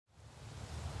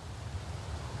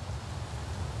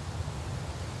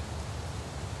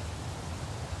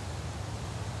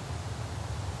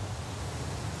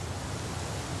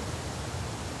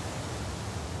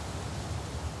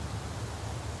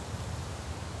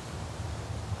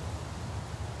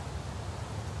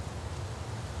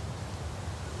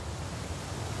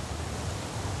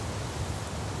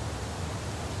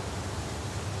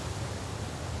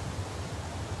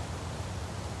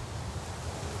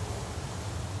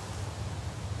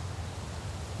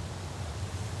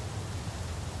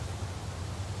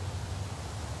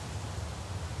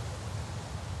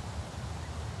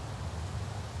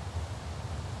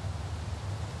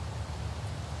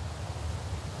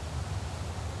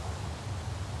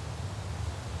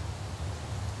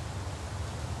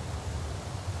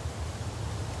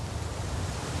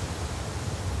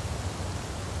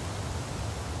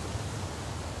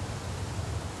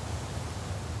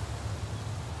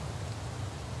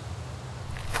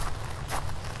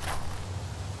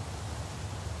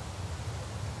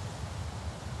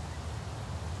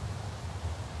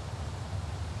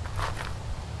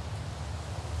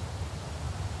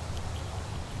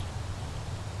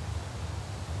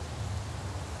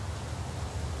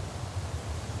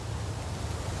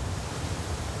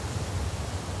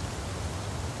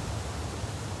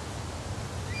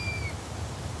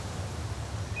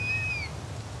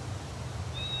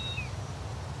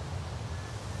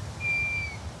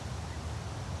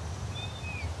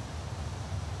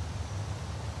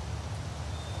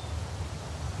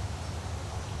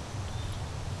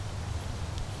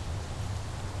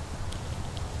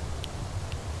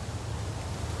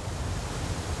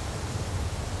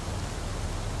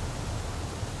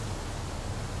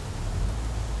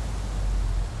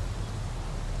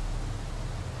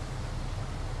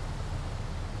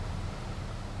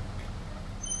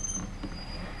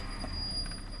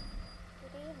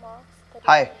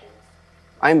Hi,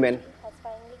 I'm Ben.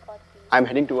 I'm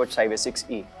heading towards Highway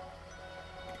 6E.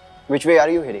 Which way are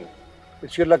you heading?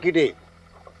 It's your lucky day.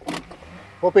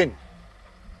 Hop in.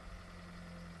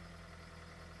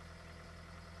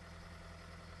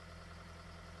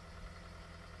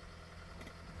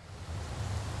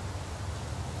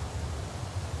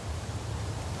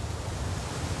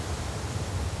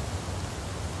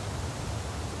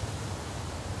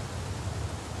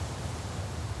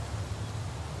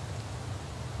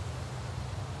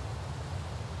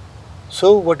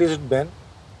 So, what is it, Ben,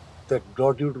 that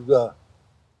brought you to the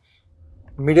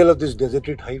middle of this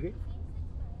deserted highway?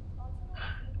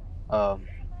 Um,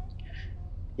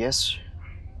 yes,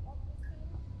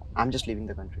 I'm just leaving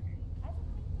the country.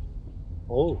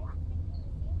 Oh,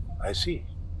 I see.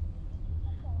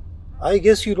 I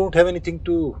guess you don't have anything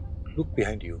to look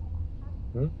behind you.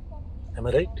 Hmm? Am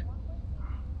I right?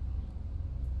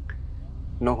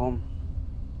 No home,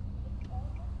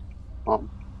 mom,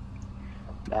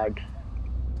 dad,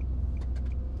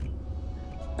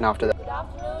 and after that. Good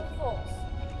afternoon, folks.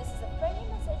 This is a friendly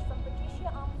message from Patricia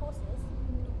Armed Forces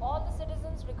to all the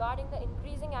citizens regarding the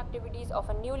increasing activities of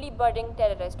a newly budding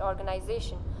terrorist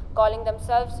organization calling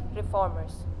themselves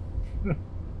Reformers.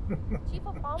 Chief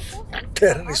of Armed Forces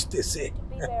Terrorists, they say. to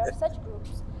beware of such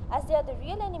groups, as they are the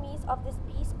real enemies of this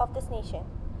peace of this nation.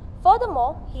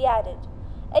 Furthermore, he added,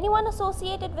 anyone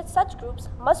associated with such groups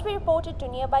must be reported to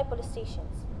nearby police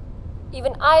stations.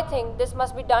 Even I think this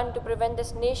must be done to prevent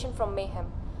this nation from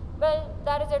mayhem. Well,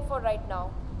 that is it for right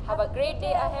now. Have a great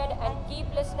day ahead and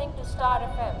keep listening to Star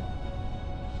FM.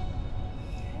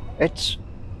 It's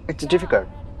difficult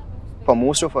for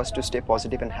most of us to stay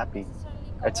positive and happy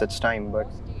at such time, but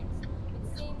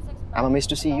I'm amazed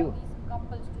to see you.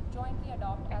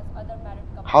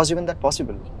 How's even that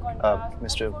possible,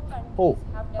 Mr. Oh,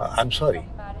 I'm sorry.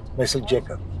 Myself,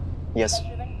 Jacob. Yes,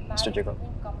 Mr. Jacob.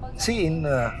 See, in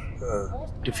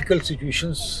difficult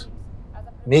situations,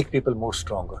 make people more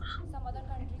stronger.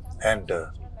 And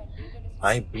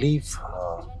I believe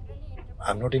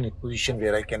I'm not in a position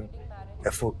where I can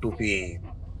afford to be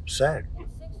sad.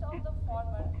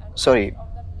 Sorry,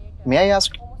 may I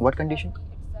ask what condition?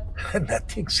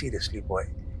 Nothing seriously, boy.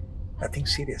 Nothing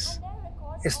serious.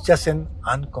 It's just an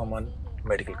uncommon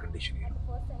medical condition, you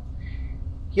know.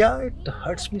 Yeah, it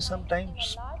hurts me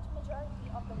sometimes.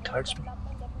 It hurts me.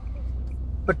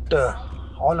 But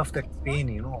all of that pain,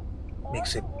 you know,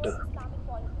 makes it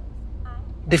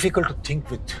difficult to think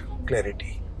with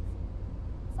clarity.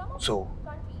 So,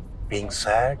 being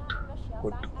sad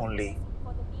could only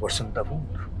worsen the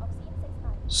wound.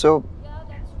 So,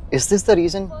 is this the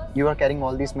reason you are carrying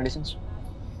all these medicines?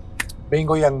 Being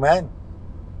a young man,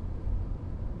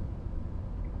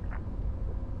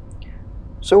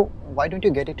 So, why don't you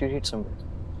get it treated somewhere?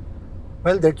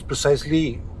 well, that's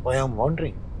precisely why I'm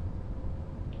wondering.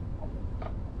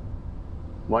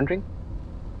 Wondering?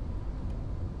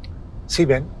 See,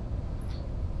 Ben,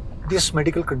 this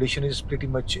medical condition is pretty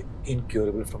much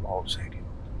incurable from outside. You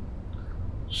know.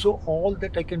 So all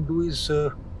that I can do is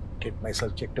get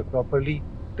myself checked up properly,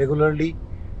 regularly,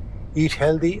 eat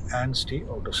healthy, and stay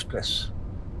out of stress.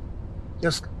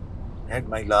 Just had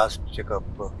my last checkup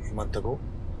a month ago,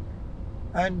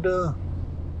 and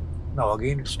now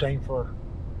again it's time for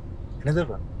another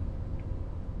one.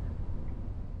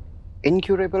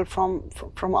 Incurable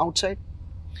from outside?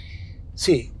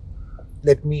 See,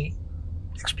 let me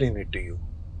explain it to you.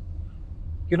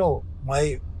 You know,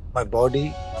 my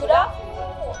body. Good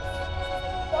afternoon, folks.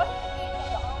 Important update from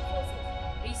the Armed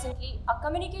Forces. Recently, a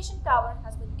communication tower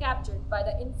has been captured by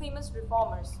the infamous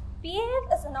Reformers. PAF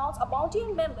has announced a bounty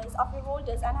on members of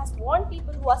revolters and has warned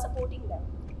people who are supporting them.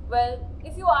 Well,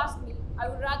 if you ask me, I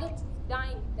would rather choose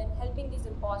dying than helping these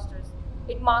imposters.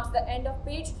 It marks the end of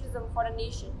patriotism for a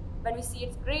nation when we see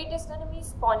its greatest enemies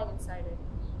spawning inside it.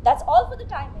 That's all for the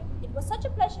timing. It was such a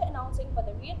pleasure announcing for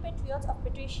the real patriots of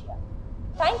Patricia.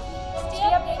 Thank you. Stay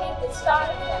updated with Star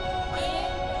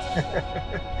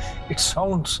FM. It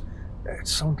sounds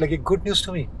like a good news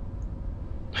to me.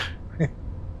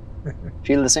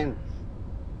 Feel the same.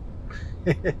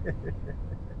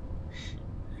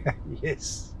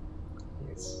 Yes.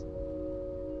 Yes.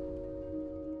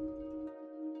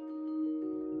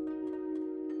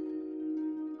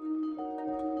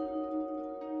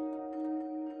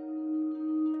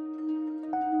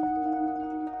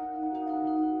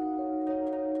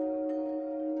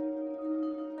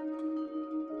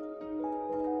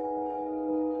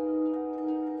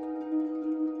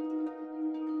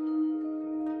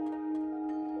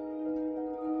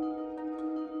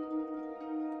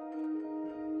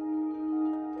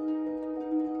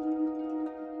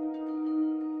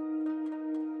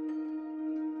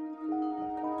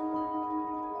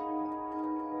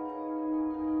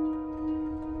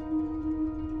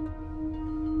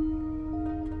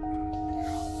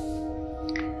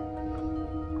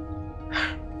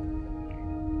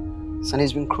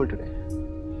 Sunny's been cruel today.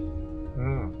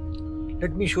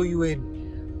 Let me show you a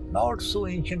not so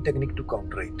ancient technique to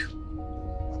counter it.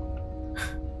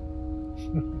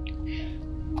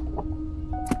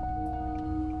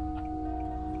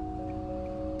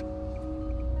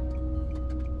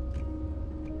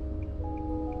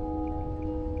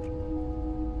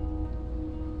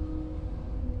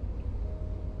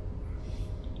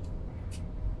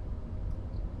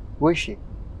 Who is she?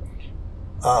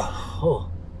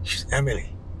 She's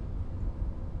Emily,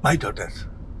 my daughter.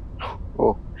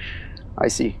 Oh, I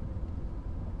see.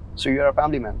 So you're a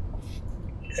family man?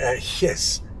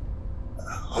 Yes,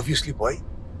 obviously, boy.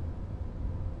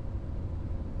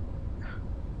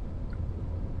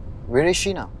 Where is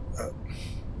she now?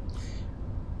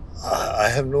 I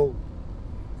have no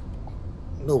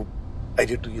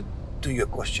idea to your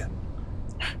question.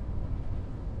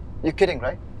 You're kidding,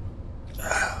 right?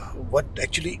 What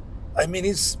actually I mean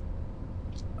is,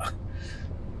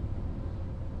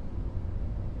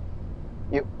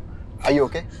 Are you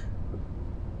okay?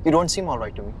 You don't seem all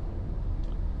right to me.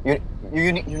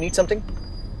 You need something?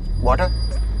 Water?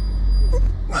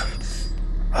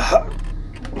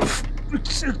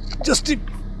 it's just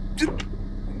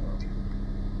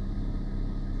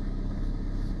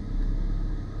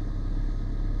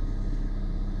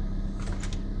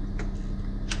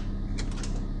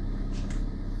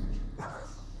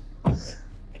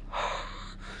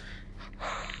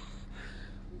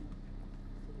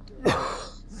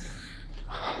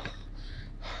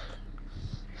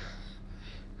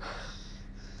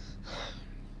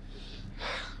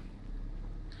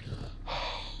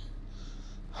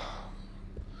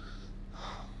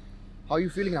How are you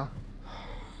feeling now?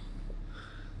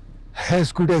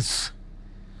 as good as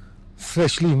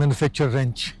freshly manufactured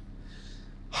wrench.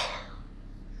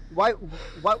 Why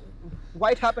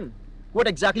it happened? What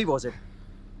exactly was it?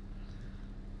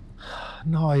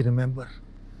 Now I remember.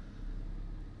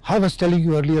 I was telling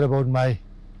you earlier about my,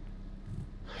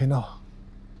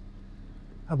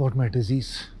 about my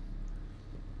disease.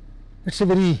 It's a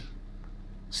very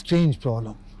strange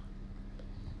problem.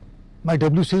 My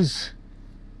WCs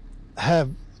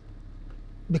have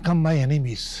become my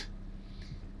enemies.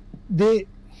 They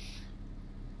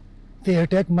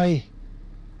attack my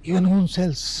own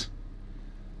cells.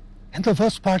 And the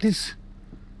worst part is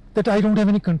that I don't have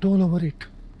any control over it.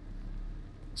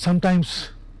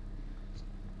 Sometimes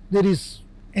there is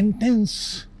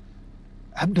intense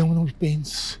abdominal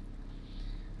pains.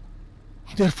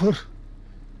 Therefore,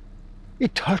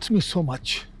 it hurts me so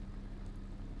much.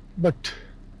 But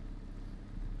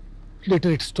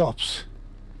later it stops.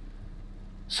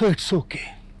 So it's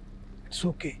okay. It's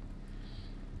okay.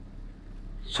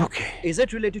 It's okay. Is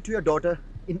it related to your daughter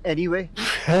in any way?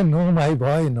 No, my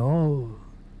boy, no.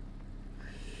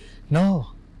 No.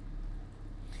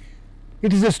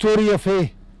 It is a story of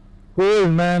a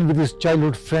old man with his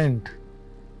childhood friend.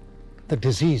 The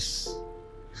disease.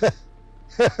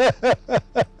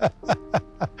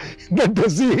 The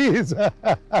disease.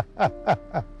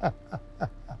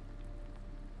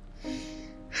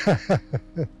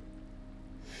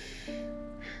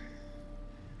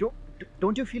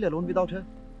 Don't you feel alone without her?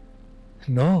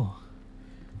 No.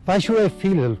 Why should I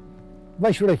feel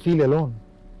alone?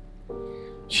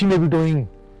 She may be doing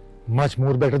much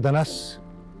more better than us.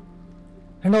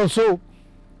 And also,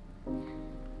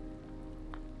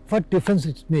 what difference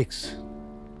it makes?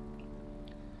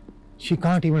 She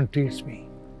can't even treat me.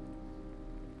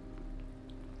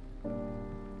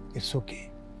 It's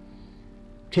okay.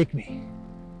 Take me.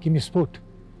 Give me a spot.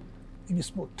 Give me a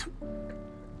spot.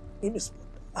 Give me a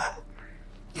spot.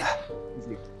 Yeah.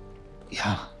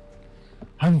 Yeah.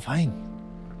 I'm fine.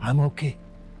 I'm okay.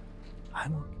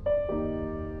 I'm okay.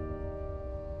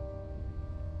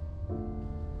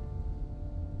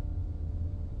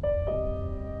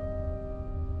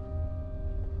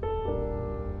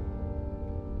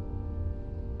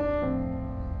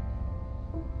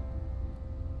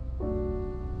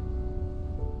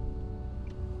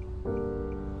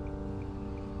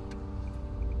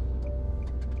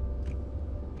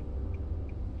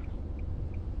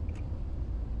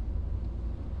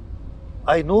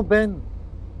 I know, Ben.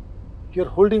 You're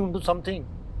holding on to something.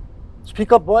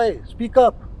 Speak up, boy. Speak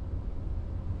up.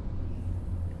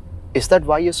 Is that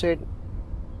why you said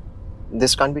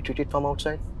this can't be treated from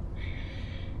outside?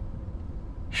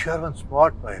 You're one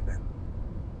smart boy, Ben.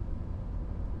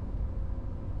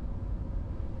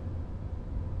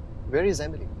 Where is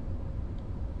Emily?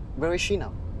 Where is she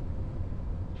now?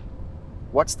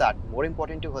 What's that more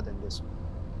important to her than this?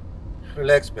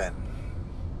 Relax, Ben.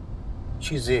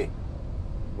 She's a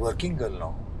working girl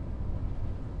now.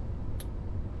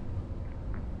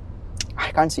 I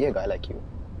I can't see a guy like you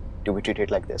to be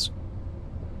treated like this.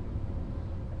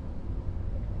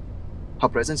 Her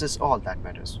presence is all that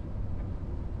matters.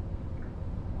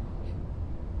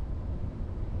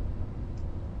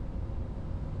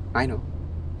 I know.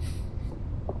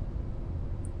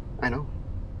 I know.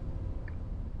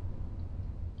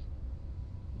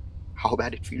 How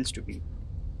bad it feels to be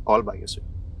all by yourself.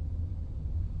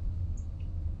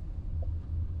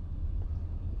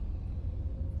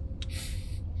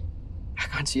 I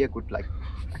can't see a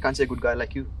good guy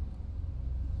like you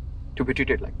to be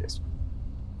treated like this.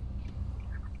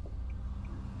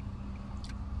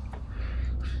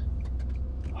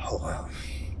 Oh, well.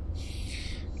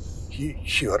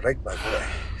 You are right, my boy.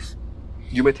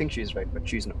 You may think she's right, but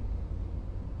she's not.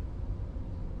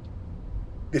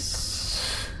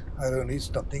 This irony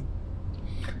is nothing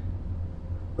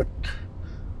but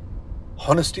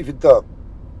honesty with the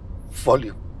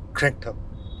volume cranked up.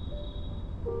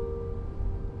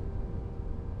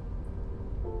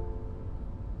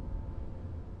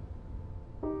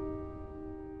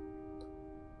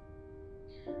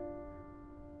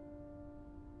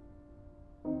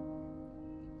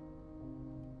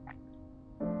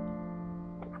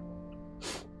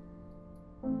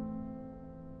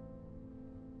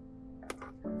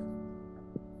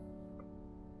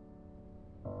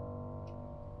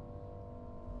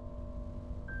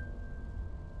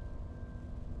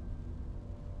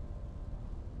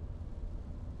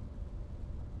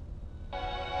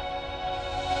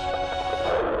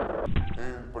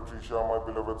 Patricia, my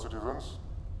beloved citizens.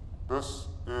 This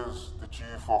is the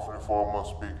Chief of Reformers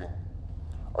speaking.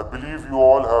 I believe you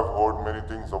all have heard many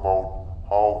things about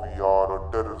how we are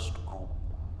a terrorist group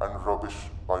and rubbish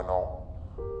by now.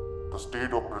 The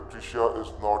state of Patricia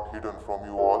is not hidden from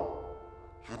you all.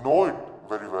 You know it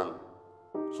very well.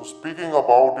 So speaking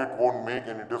about it won't make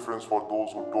any difference for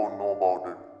those who don't know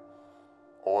about it.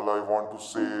 All I want to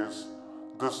say is,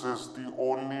 this is the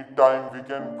only time we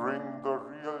can bring the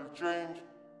real change.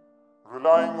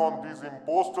 Relying on these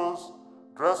imposters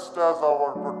dressed as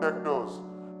our protectors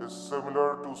is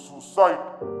similar to suicide.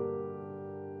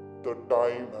 The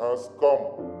time has come.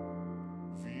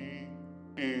 We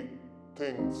take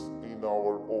things in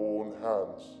our own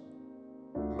hands,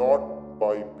 not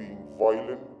by being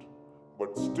violent,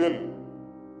 but still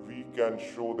we can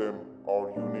show them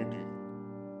our unity.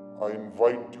 I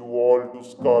invite you all to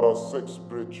scar a sex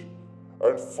bridge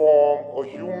and form a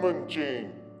human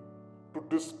chain to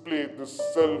display this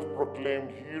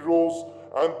self-proclaimed heroes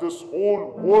and this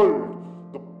whole world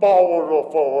the power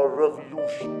of our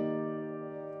revolution,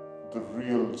 the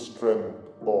real strength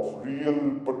of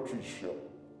real Patricia.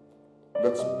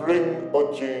 Let's bring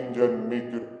a change and make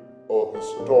it a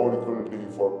historical day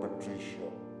for Patricia.